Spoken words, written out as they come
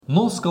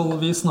Nå skal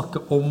vi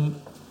snakke om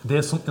det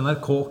som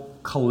NRK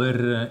kaller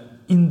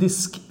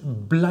indisk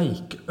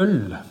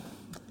bleikøl.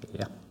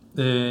 Ja.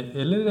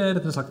 Eller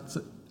rett og slett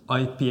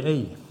IPA.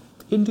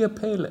 India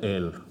Pale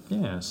Ale.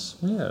 Yes.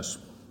 Yes.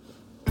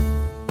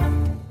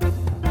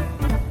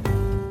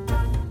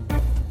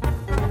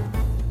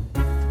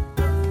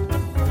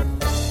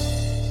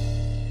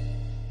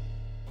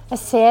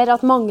 Jeg ser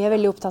at mange er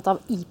veldig opptatt av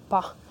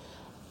IPA.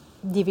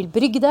 De vil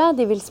brygge det,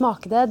 de vil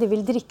smake det, de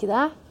vil drikke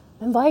det.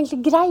 Men hva er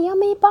egentlig greia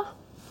med IPA?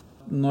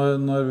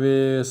 Når vi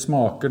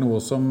smaker noe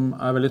som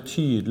er veldig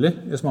tydelig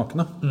i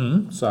smakene,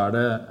 så er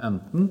det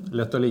enten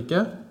lett å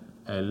like,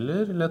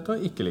 eller lett å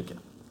ikke like.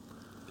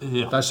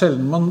 Ja. Det er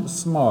sjelden man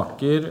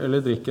smaker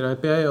eller drikker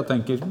IPA og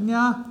tenker,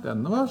 ja,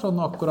 denne var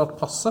sånn akkurat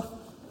passe,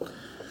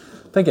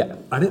 tenker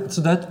jeg.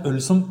 Så det er et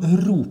øl som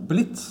roper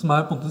litt, som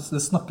er på en måte,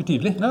 det snakker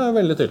tydelig? Ja, det er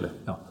veldig tydelig.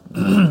 Ja.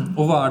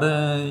 Og hva er det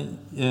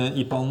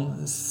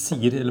IPA-en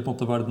sier, eller på en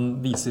måte hva er det den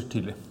viser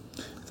tydelig?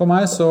 For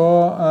meg så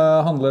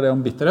handler det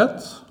om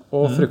bitterhet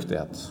og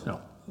fruktighet. Ja.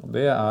 Og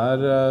det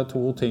er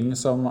to ting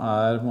som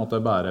er på en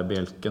måte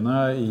bærebjelkene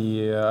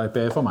i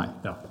IPA for meg.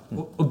 Ja.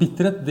 Og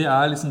bitterhet, det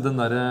er liksom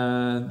den der,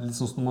 litt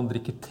sånn som når man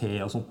drikker te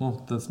og sånt noe,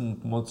 det som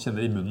man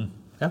kjenner i munnen.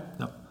 Ja.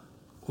 Ja.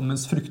 Og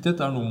mens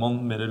fruktighet er noe man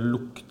mer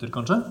lukter,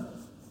 kanskje?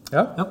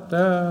 Ja, Ja.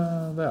 det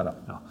er det.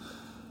 Ja.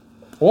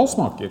 Og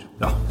smaker.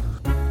 Ja.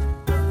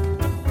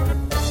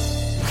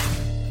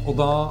 Og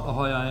da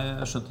har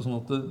jeg skjønt det sånn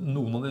at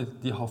noen av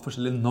de har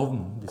forskjellige navn,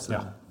 disse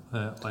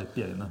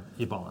IPA-ene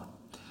i bane.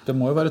 Det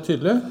må jo være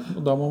tydelig, og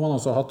da må man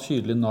også ha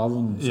tydelig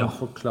navn som Ja.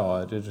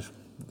 forklarer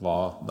hva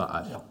det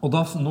er. Ja. Og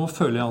da, nå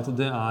føler jeg at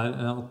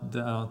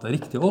det er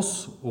riktig av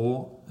oss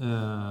å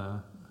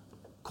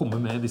komme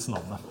med disse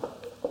navnene.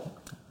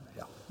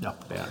 Ja,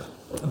 det er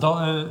det. Da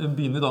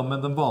begynner vi da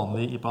med den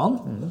vanlige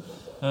IPA-en.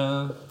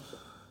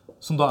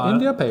 Som da er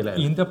India Pale Ale.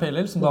 India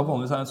Pale Ale, som da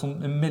vanligvis er en sånn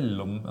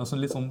mellom, altså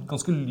litt sånn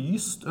ganske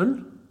lyst øl,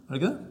 er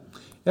det ikke det?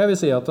 Jeg vil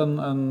si at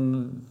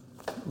en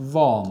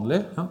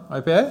vanlig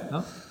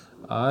IPA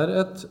er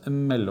et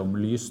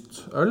mellomlyst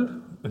øl.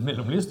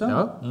 Mellomlyst, ja.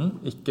 Ja,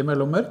 ikke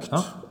mellommørkt.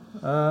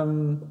 Ja.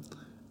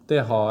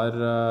 Det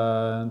har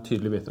en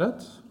tydelig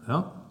bitterhet.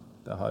 Ja.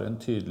 Det har en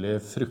tydelig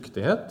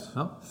fruktighet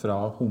fra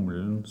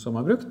humlen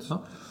som er brukt. Ja.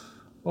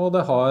 Og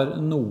det har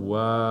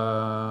noe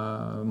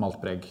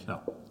maltpreg. Ja.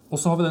 Og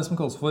så har vi den som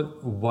kalles for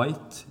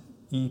White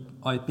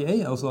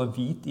IPA, altså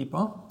hvit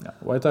IPA. Ja.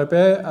 White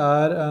IPA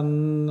er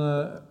en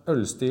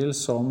ølstil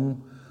som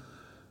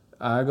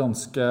er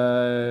ganske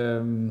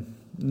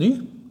ny.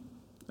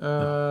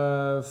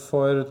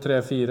 For 3,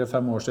 4,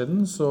 5 år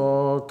siden så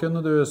kunne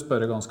du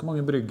spørre ganske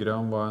mange bryggere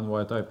om hva en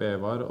White IPA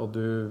var, og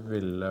du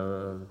ville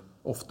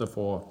ofte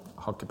få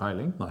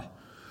hakkepeiling. Nei.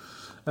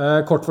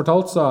 Kort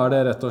fortalt så er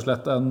det rett og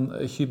slett en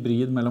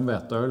hybrid mellom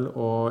hveteøl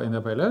og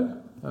India Pale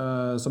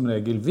Ale. Som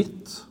regel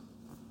hvitt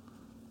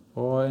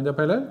og India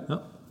Pale Ale. Ja.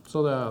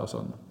 Så det er altså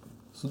en...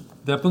 Så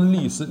det er på den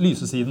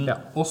lyse siden. Ja.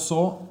 Og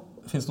så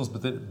finnes det noe som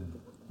heter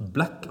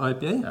Black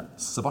IPA,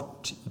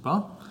 svart IPA.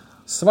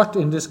 Svart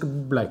indisk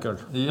bleikøl.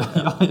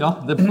 Ja,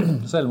 det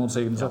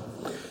Selvmotsigelse.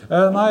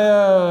 Nei,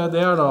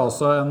 det er da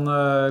altså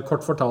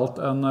kort fortalt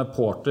en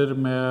porter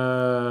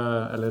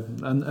med, eller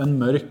en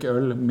mørk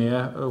øl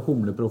med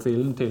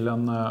humleprofilen til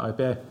en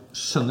IPA.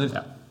 skjønner.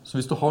 Ja. Så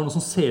hvis du har noe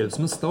som ser ut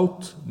som en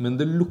stout, men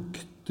det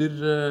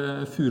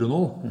lukter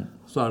furunål,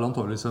 så er det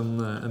antageligvis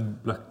en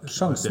black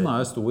Sjansen IPA.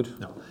 er stor.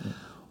 Ja.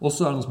 Og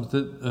så er det noe som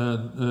heter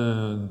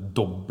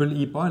dobbel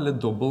IPA, eller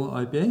double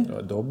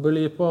IPA.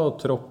 Dobbel IPA,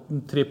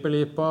 trippel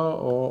IPA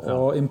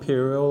og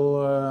Imperial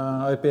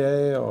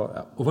IPA.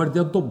 Og hva er det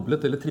de har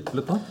doblet eller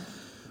triplet da?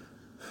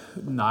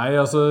 Nei,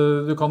 altså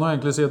du kan jo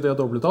egentlig si at de har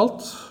doblet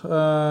alt.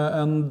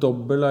 En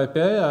dobbel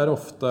IPA er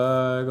ofte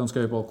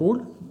ganske høy på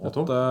alkohol.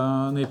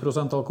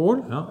 8-9%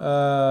 alkohol. Ja.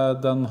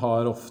 Den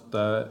har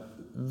ofte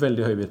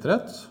veldig høy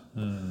bitterhet.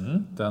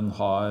 Den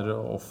har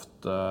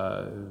ofte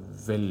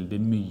veldig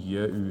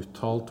mye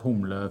uttalt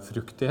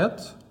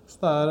humlefruktighet. Så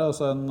det er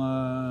altså en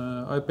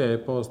IPA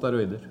på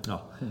steroider. Ja.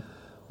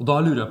 Og da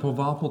lurer jeg på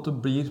hva på en måte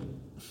blir,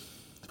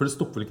 for det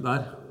stopper vel ikke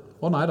der.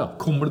 Å nei da.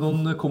 Kommer det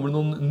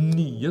noen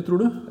nye,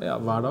 tror du? Ja,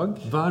 hver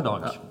dag. Hver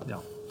dag, ja.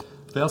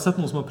 For jeg har sett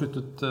noen som nå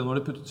har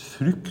de puttet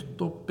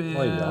frukt opp i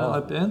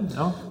IPA-en.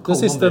 Ja, Det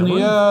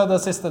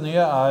siste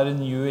nye er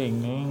New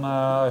England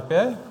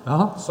IPA,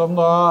 ja. som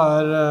da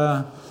er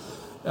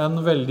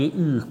en veldig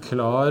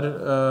uklar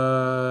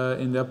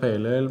India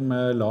Pale Ale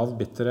med lav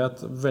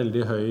bitterhet,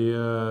 veldig høy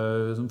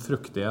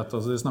fruktighet.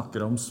 Altså de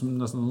snakker om nesten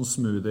noen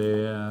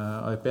smoothie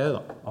IPA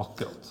da.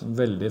 Akkurat.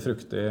 Veldig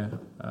fruktig.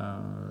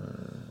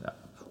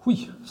 Hui,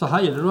 så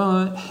her gjelder det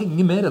å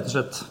henge med rett og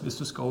slett,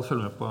 hvis du skal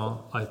følge med på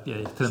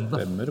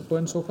IPA-trendene. Stemmer på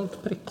en såkalt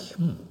prikk.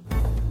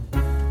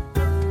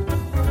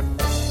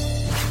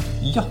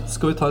 Ja,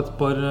 skal vi ta et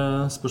par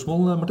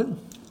spørsmål, Martin?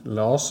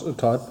 La oss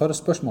ta et par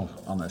spørsmål,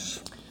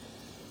 Anders.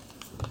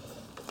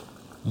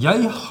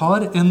 Jeg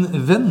har en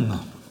venn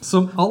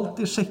som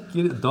alltid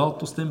sjekker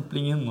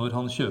datostemplingen når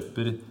han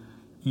kjøper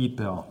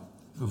IPA.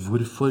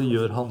 Hvorfor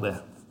gjør han det?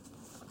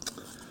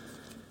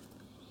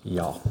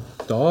 Ja,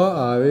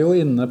 da vi jo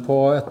inne på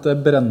et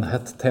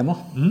brennhett tema.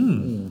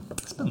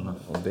 Spennende.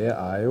 Og det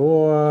jo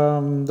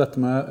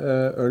dette med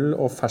øl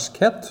og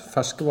ferskhet,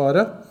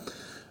 ferskvare.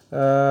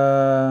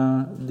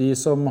 De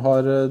som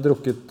har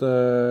drukket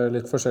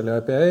litt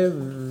forskjellig IPA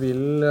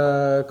vil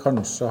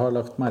kanskje ha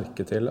lagt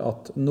merke til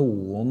at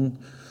noen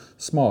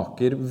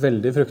smaker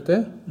veldig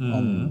fruktig,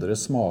 andre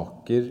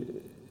smaker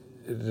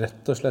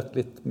rett og slett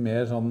litt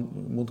mer sånn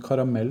mot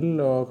karamell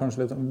og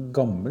kanskje litt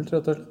gammelt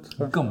rett og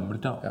slett.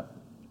 Gammelt, ja.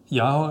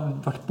 Jeg har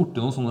vært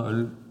borti noen sånne øl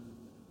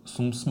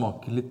som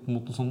smaker litt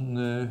mot en sånn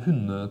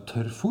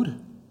hundetørrfôr.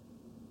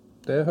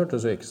 Det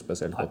hørtes jo ikke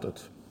spesielt godt ut.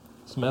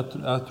 Som jeg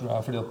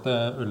tror fordi at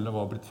ølet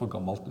var blitt for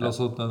gammelt.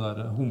 Altså det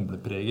der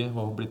humlepreget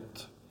var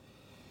blitt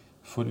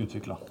for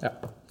utviklet. Ja.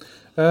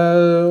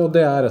 Og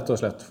det rett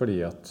og slett fordi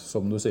at,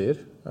 som du sier,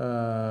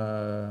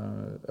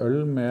 øl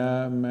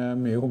med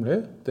mye humle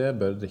i, det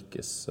bør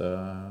drikkes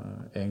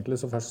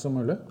egentlig så ferskt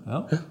som mulig.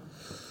 Ja.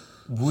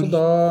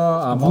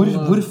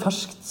 Hvor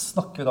ferskt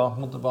snakker vi da?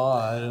 Hva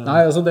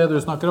Nei, altså det du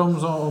snakker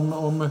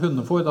om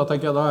hundefôr, da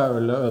tenker jeg da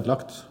ølet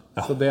ødelagt.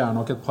 Ja. Så det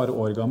nok et par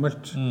år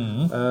gammelt.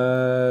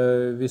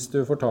 Hvis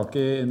du får tak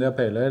i India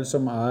Pale Ale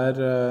som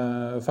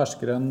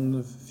ferskere enn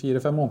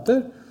 4-5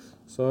 måneder,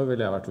 så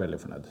ville jeg vært veldig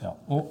fornøyd. Ja.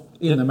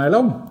 Og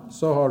innimellom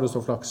så har du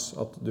så flaks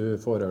at du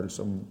får øl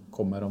som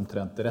kommer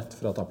omtrent rett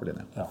fra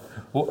tappelinjen. Ja.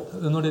 Og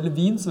når det gjelder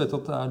vin, så vet du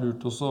at det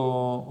lurt også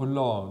å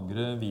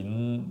lagre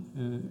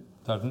vinen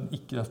der den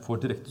ikke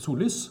får direkte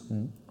sollys.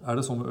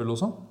 Det sånn med øl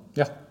også?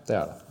 Ja, det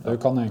det. Du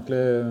kan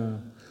egentlig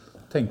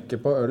tenke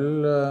på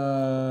øl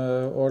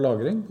og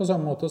lagring på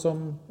samme måte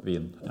som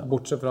vin. Ja.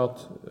 Bortsett fra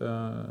at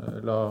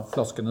la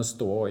flaskene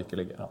stå og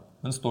ikke ligge. Ja.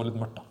 Men stå litt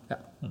mørkt da. Ja.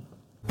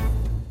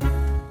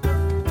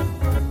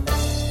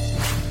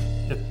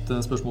 Et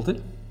spørsmål til?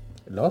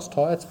 La oss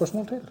ta et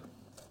spørsmål til.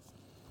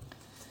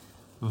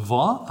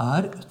 Hva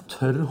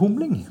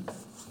tørrhumling?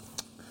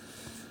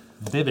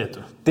 Det vet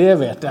du. Det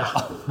vet jeg.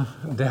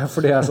 Det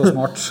fordi jeg så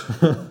smart.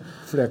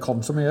 Fordi jeg kan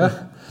så mye.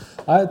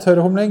 Nei,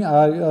 tørrhumling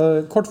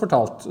kort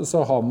fortalt,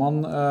 så har man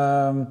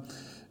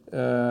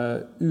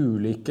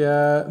ulike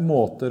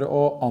måter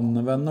å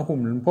anvende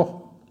humlen på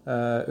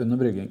under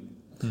brygging.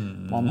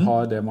 Man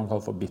har det man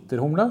kaller for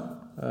bitterhumle,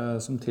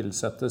 som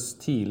tilsettes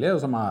tidlig,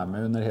 og som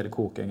med under hele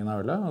kokingen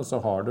av ølet. Og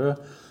så har du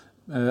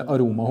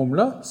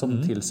aromahumle, som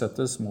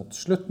tilsettes mot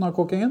slutten av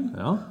kokingen.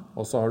 Ja.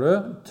 Og så har du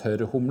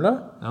tørrhumle,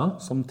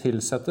 som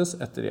tilsettes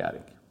etter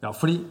gjæring. Ja,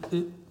 fordi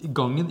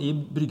gangen i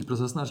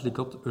bryggeprosessen slik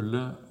at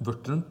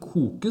vørteren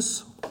kokes,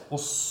 og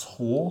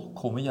så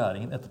kommer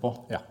gjæringen etterpå.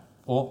 Ja.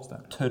 Og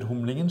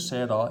tørrhumlingen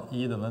skjer da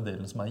i denne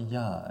delen som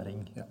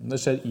gjæring. Ja, det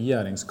skjer i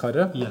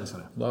gjæringskarret.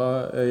 Da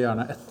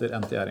gjerne etter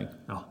endt gjæring.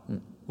 Ja.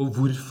 Og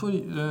hvorfor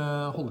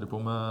holder de på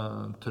med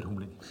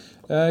tørrhumling?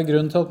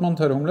 Grunnen til at man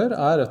tørrhumler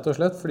rett og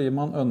slett fordi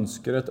man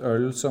ønsker et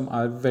øl som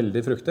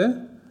veldig fruktig,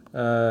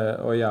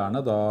 og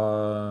gjerne da,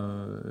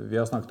 vi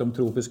har snakket om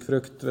tropisk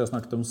frukt, vi har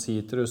snakket om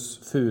citrus,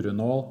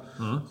 furunål,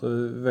 så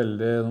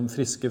veldig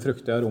friske,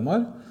 fruktige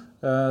aromaer.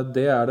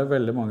 Det det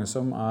veldig mange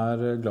som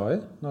glad i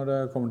når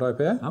det kommer til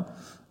IPA. Ja.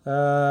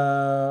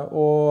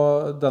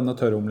 Og denne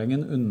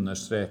tørrhumlingen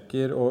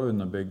understreker og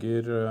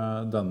underbygger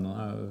denne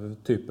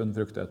typen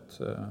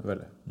fruktighet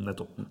veldig.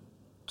 Nettopp.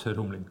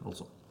 Tørrhumling,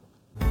 altså.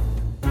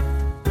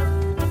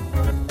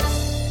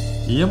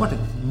 Ja, Martin.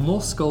 Nå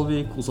skal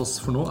vi kose oss,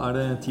 for nå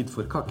det tid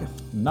for kake.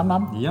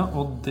 Nam-nam. Ja,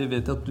 og det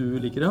vet jeg at du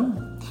liker, ja.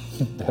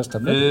 Det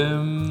stemmer.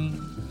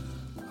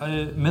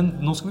 Men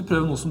nå skal vi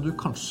prøve noe som du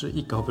kanskje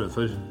ikke har prøvd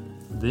før.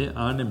 Det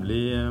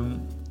nemlig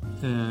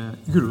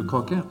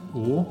gulrotkake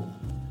og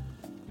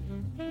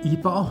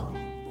IPA.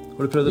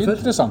 Har du prøvd det før?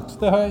 Interessant,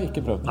 det har jeg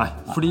ikke prøvd. Nei,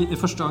 fordi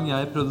første gang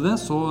jeg prøvde det,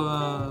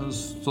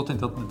 så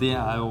tenkte jeg at det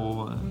jo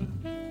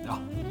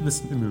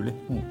nesten umulig.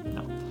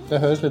 Ja. Det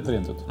høres litt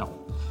vrient ut. Ja,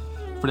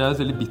 for det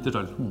et veldig bittert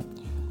øl.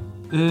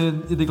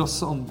 I det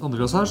andre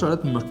glasset her så det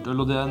et mørkt øl,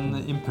 og det en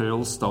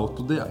Imperial Stout.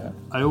 Og det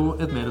jo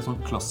et mer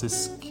sånn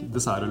klassisk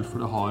dessertøl,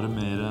 for det har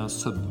mer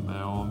sødme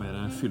og mer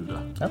fylde.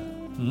 Ja.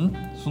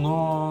 Så nå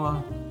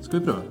skal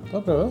vi prøve. Da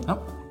prøver vi. Ja.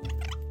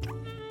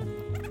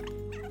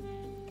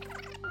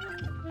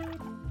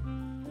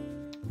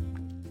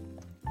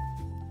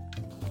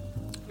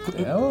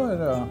 Det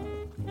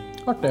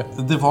var artig.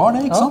 Det var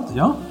det, ikke sant?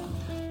 Ja.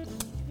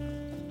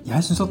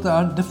 Jeg synes at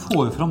det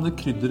får fram det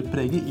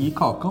krydderpreget i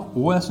kaka,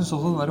 og jeg synes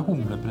også det der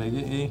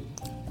humlepreget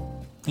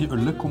i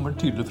ølet kommer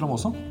tydelig fram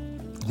også.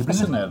 Det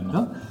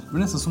blir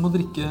nesten som å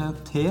drikke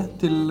te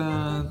til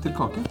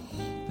kake.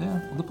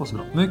 Og det passer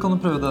bra. Men vi kan jo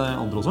prøve det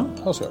andre også.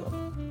 La oss gjøre det.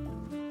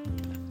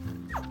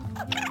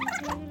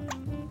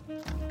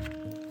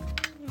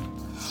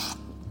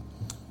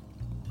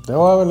 Det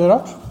var veldig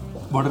rart.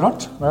 Var det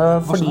rart?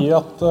 Fordi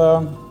at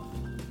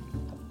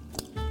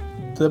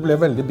det ble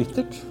veldig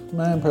bittert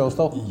med Imperial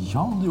Stout.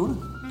 Ja, det gjorde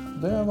det.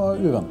 Det var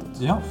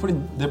uventet. Ja, fordi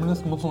det ble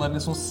nesten mot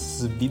sånn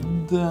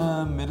svidd,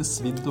 mer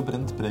svidd og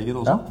brent preget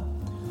også. Ja.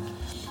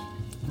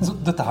 Så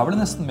dette her ble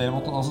nesten mer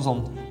mot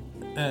sånn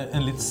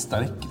en litt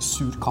sterk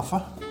sur kaffe.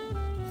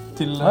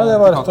 Nei, det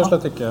var rett og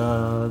slett ikke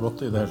godt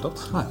i det hele tatt.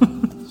 Nei.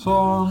 Så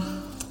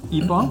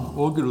IPA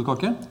og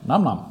gulrotkake.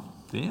 Nam-nam.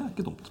 Det er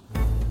ikke dumt.